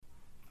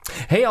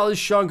Hey, all, this is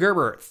Sean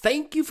Gerber.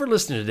 Thank you for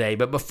listening today,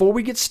 but before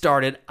we get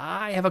started,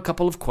 I have a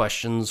couple of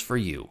questions for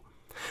you.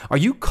 Are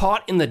you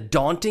caught in the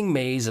daunting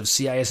maze of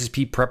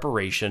CISSP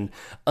preparation,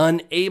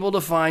 unable to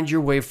find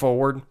your way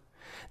forward?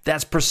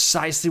 That's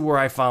precisely where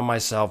I found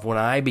myself when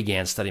I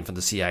began studying for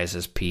the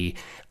CISSP.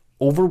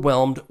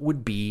 Overwhelmed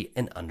would be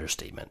an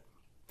understatement.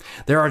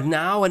 There are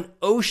now an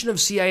ocean of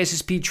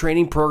CISSP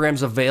training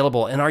programs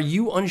available, and are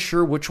you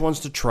unsure which ones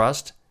to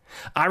trust?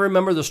 I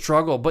remember the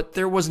struggle, but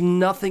there was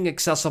nothing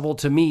accessible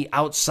to me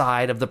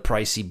outside of the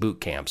pricey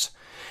boot camps.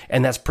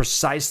 And that's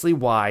precisely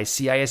why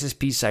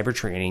CISSP cyber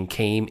training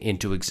came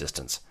into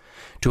existence,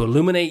 to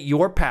illuminate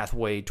your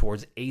pathway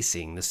towards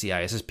acing the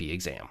CISSP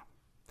exam.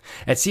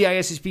 At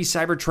CISSP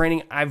Cyber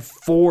Training, I've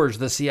forged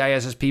the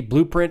CISSP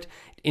blueprint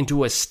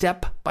into a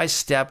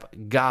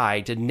step-by-step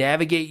guide to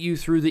navigate you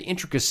through the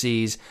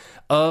intricacies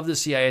of the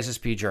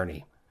CISSP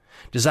journey,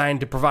 designed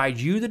to provide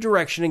you the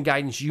direction and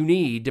guidance you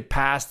need to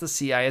pass the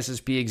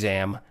CISSP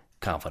exam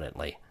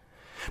confidently.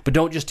 But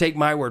don't just take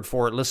my word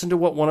for it. Listen to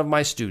what one of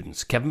my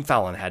students, Kevin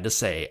Fallon, had to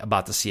say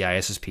about the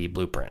CISSP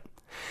blueprint.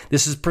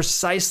 This is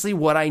precisely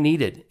what I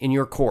needed in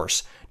your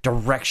course: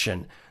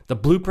 direction. The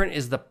blueprint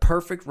is the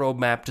perfect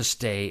roadmap to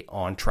stay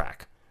on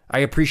track. I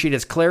appreciate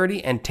its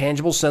clarity and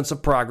tangible sense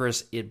of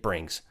progress it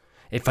brings.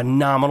 A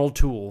phenomenal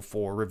tool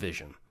for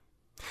revision.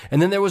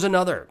 And then there was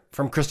another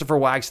from Christopher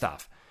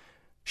Wagstaff.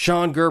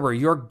 Sean Gerber,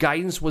 your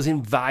guidance was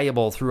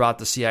invaluable throughout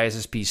the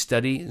CISSP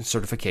study and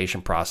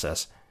certification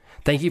process.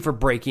 Thank you for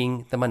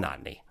breaking the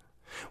monotony.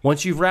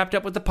 Once you've wrapped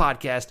up with the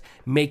podcast,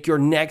 make your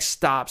next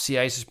stop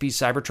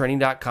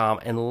CISSPcybertraining.com,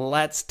 and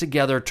let's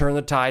together turn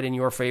the tide in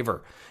your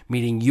favor,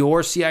 meeting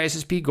your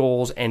CISSP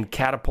goals and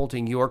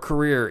catapulting your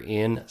career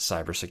in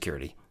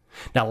cybersecurity.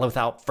 Now,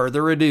 without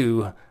further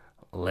ado,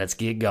 let's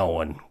get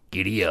going.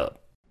 Giddy up.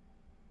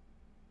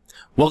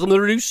 Welcome to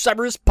the Reduced Cyber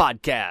Risk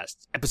Podcast,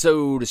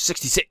 episode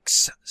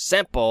 66,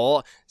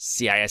 sample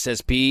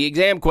CISSP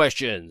exam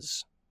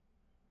questions.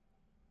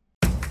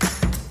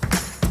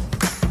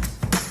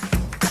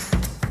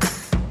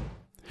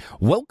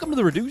 Welcome to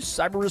the Reduced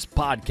Cyber Risk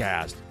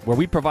Podcast, where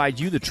we provide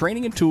you the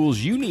training and tools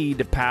you need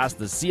to pass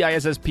the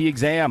CISSP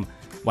exam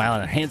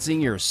while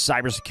enhancing your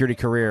cybersecurity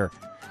career.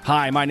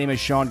 Hi, my name is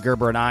Sean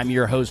Gerber, and I'm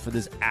your host for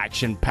this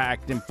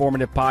action-packed,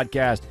 informative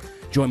podcast.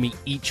 Join me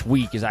each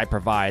week as I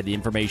provide the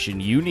information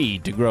you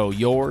need to grow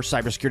your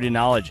cybersecurity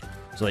knowledge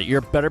so that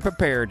you're better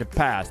prepared to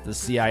pass the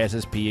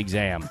CISSP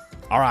exam.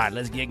 All right,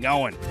 let's get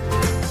going.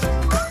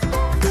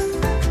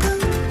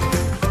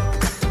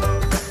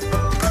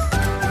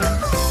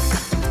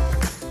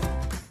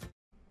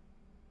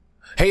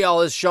 Hey, y'all,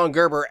 this is Sean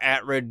Gerber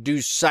at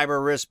Reduced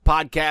Cyber Risk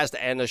Podcast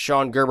and the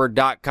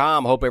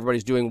SeanGerber.com. Hope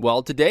everybody's doing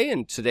well today.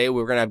 And today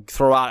we're going to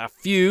throw out a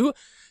few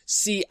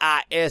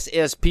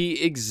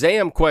CISSP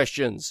exam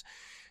questions.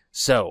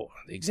 So,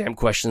 the exam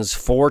questions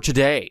for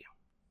today.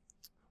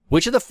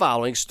 Which of the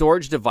following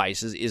storage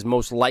devices is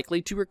most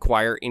likely to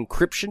require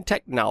encryption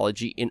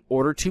technology in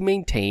order to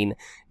maintain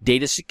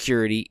data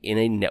security in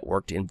a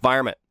networked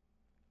environment?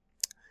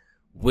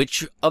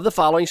 Which of the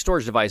following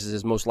storage devices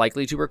is most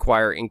likely to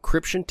require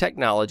encryption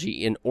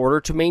technology in order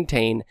to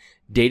maintain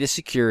data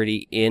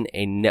security in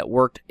a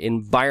networked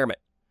environment?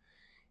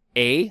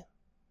 A,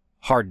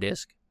 hard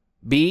disk.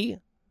 B,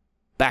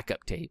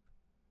 backup tape.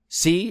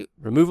 C,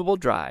 removable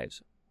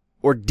drives.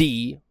 Or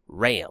D,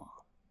 RAM.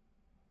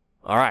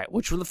 All right,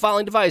 which of the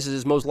following devices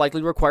is most likely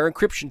to require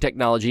encryption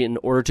technology in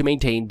order to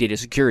maintain data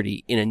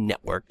security in a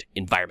networked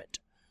environment?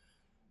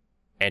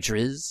 Answer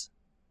is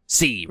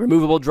C,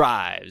 removable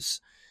drives.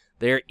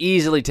 They're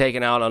easily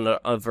taken out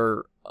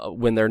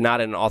when they're not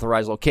in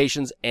authorized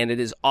locations, and it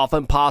is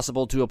often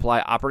possible to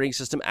apply operating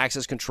system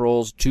access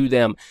controls to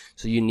them.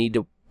 So you need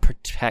to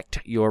protect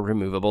your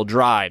removable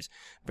drives.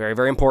 Very,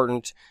 very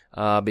important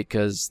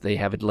because they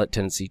have a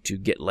tendency to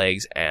get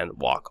legs and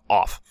walk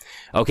off.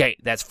 Okay,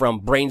 that's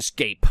from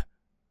Brainscape.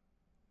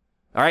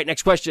 All right,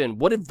 next question.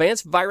 What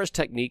advanced virus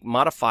technique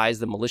modifies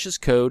the malicious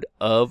code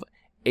of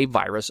a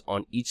virus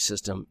on each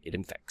system it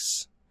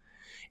infects?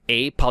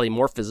 A,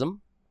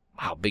 polymorphism.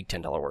 Wow, big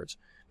 $10 words.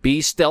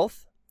 B,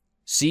 stealth.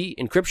 C,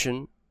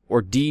 encryption.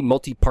 Or D,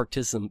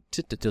 multipartism.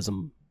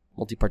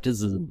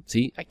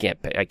 See, I can't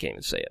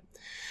even say it.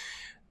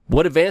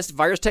 What advanced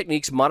virus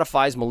techniques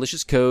modifies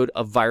malicious code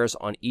of virus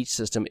on each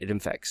system it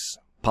infects?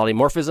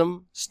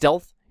 Polymorphism,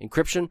 stealth,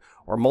 encryption,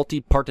 or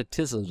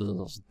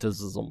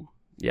multipartism.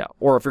 Yeah,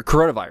 or if you're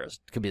coronavirus,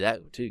 it could be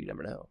that too. You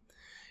never know.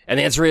 And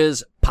the answer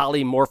is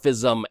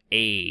polymorphism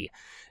A.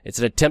 It's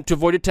an attempt to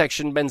avoid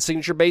detection, and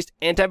signature-based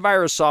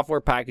antivirus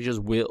software packages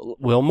will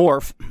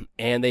morph,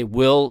 and they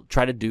will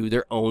try to do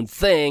their own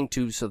thing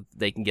so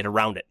they can get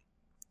around it,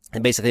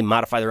 and basically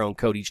modify their own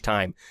code each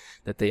time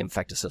that they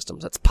infect a system.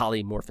 That's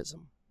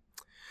polymorphism.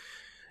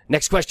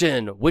 Next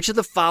question. Which of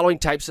the following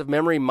types of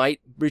memory might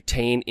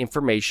retain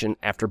information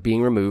after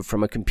being removed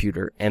from a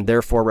computer and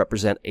therefore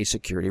represent a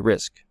security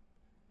risk?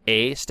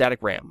 A,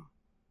 static RAM.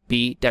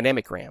 B,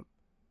 dynamic RAM.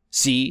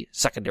 C,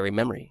 secondary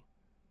memory.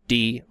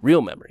 D,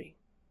 real memory.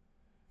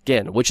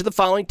 Again, which of the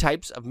following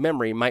types of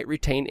memory might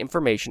retain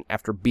information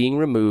after being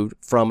removed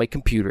from a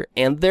computer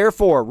and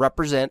therefore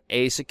represent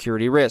a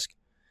security risk?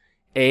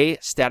 A,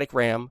 static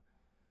RAM,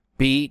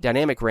 B,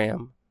 dynamic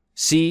RAM,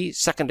 C,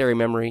 secondary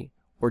memory,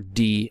 or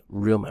D,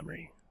 real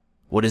memory?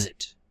 What is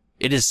it?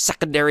 It is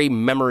secondary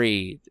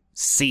memory,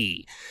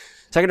 C.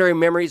 Secondary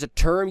memory is a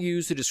term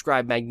used to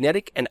describe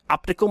magnetic and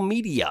optical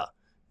media.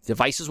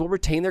 Devices will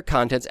retain their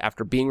contents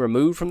after being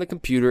removed from the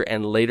computer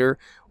and later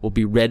will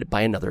be read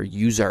by another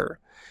user.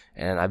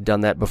 And I've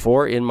done that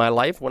before in my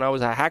life. When I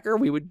was a hacker,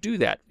 we would do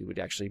that. We would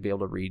actually be able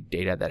to read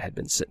data that had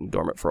been sitting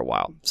dormant for a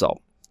while. So,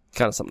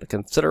 kind of something to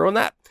consider on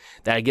that.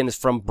 That, again, is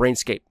from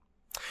Brainscape.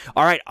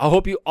 All right, I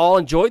hope you all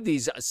enjoyed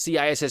these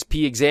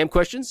CISSP exam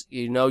questions.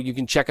 You know, you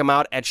can check them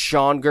out at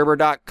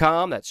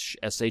SeanGerber.com. That's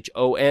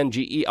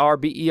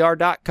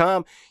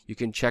SeanGerber.com. You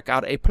can check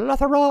out a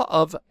plethora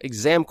of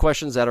exam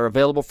questions that are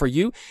available for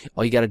you.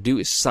 All you got to do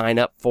is sign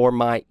up for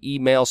my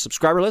email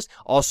subscriber list.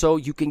 Also,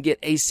 you can get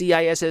a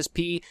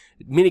CISSP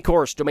mini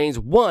course, domains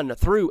 1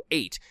 through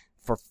 8,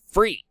 for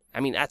free. I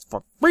mean, that's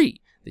for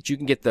free that you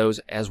can get those,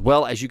 as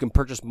well as you can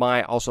purchase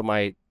my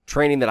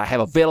training that I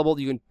have available.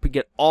 You can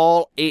get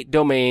all 8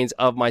 domains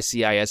of my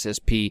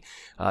CISSP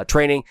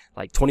training,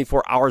 like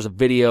 24 hours of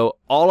video.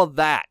 All of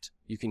that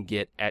you can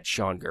get at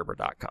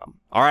SeanGerber.com.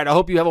 All right, I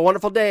hope you have a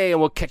wonderful day, and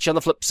we'll catch you on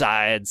the flip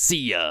side.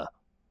 See ya.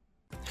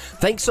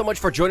 Thanks so much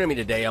for joining me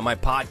today on my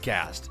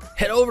podcast.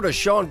 Head over to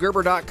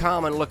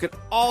SeanGerber.com and look at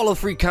all the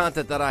free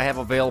content that I have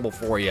available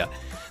for you.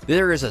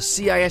 There is a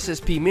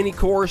CISSP mini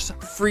course,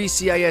 free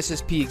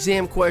CISSP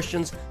exam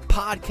questions,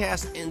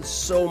 podcast, and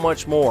so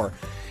much more.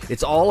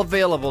 It's all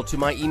available to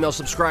my email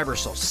subscribers,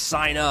 so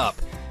sign up.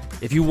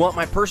 If you want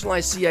my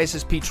personalized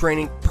CISSP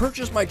training,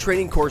 purchase my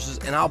training courses,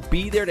 and I'll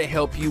be there to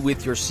help you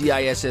with your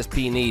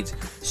CISSP needs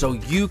so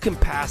you can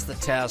pass the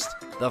test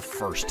the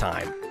first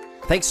time.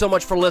 Thanks so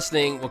much for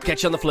listening. We'll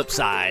catch you on the flip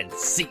side.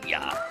 See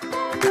ya.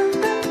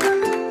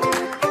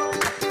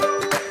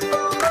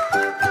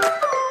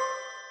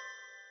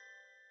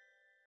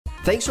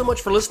 Thanks so much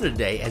for listening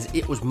today, as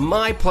it was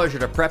my pleasure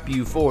to prep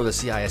you for the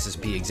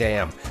CISSP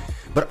exam.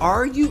 But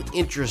are you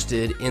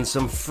interested in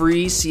some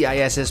free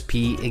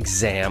CISSP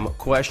exam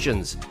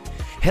questions?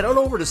 Head on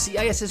over to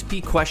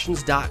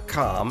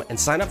CISSPquestions.com and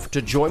sign up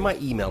to join my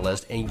email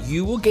list, and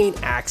you will gain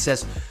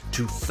access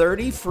to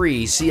 30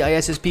 free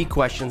CISSP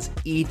questions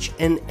each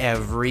and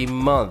every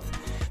month.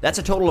 That's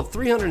a total of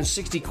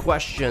 360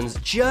 questions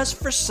just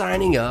for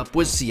signing up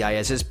with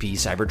CISSP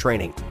Cyber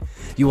Training.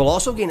 You will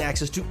also gain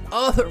access to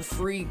other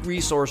free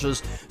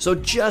resources, so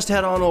just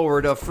head on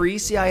over to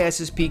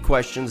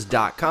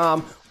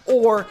freeCISSPquestions.com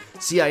or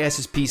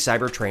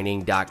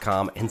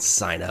CISSPcybertraining.com and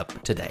sign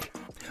up today.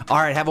 All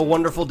right, have a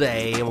wonderful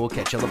day, and we'll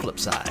catch you on the flip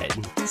side.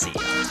 See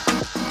ya.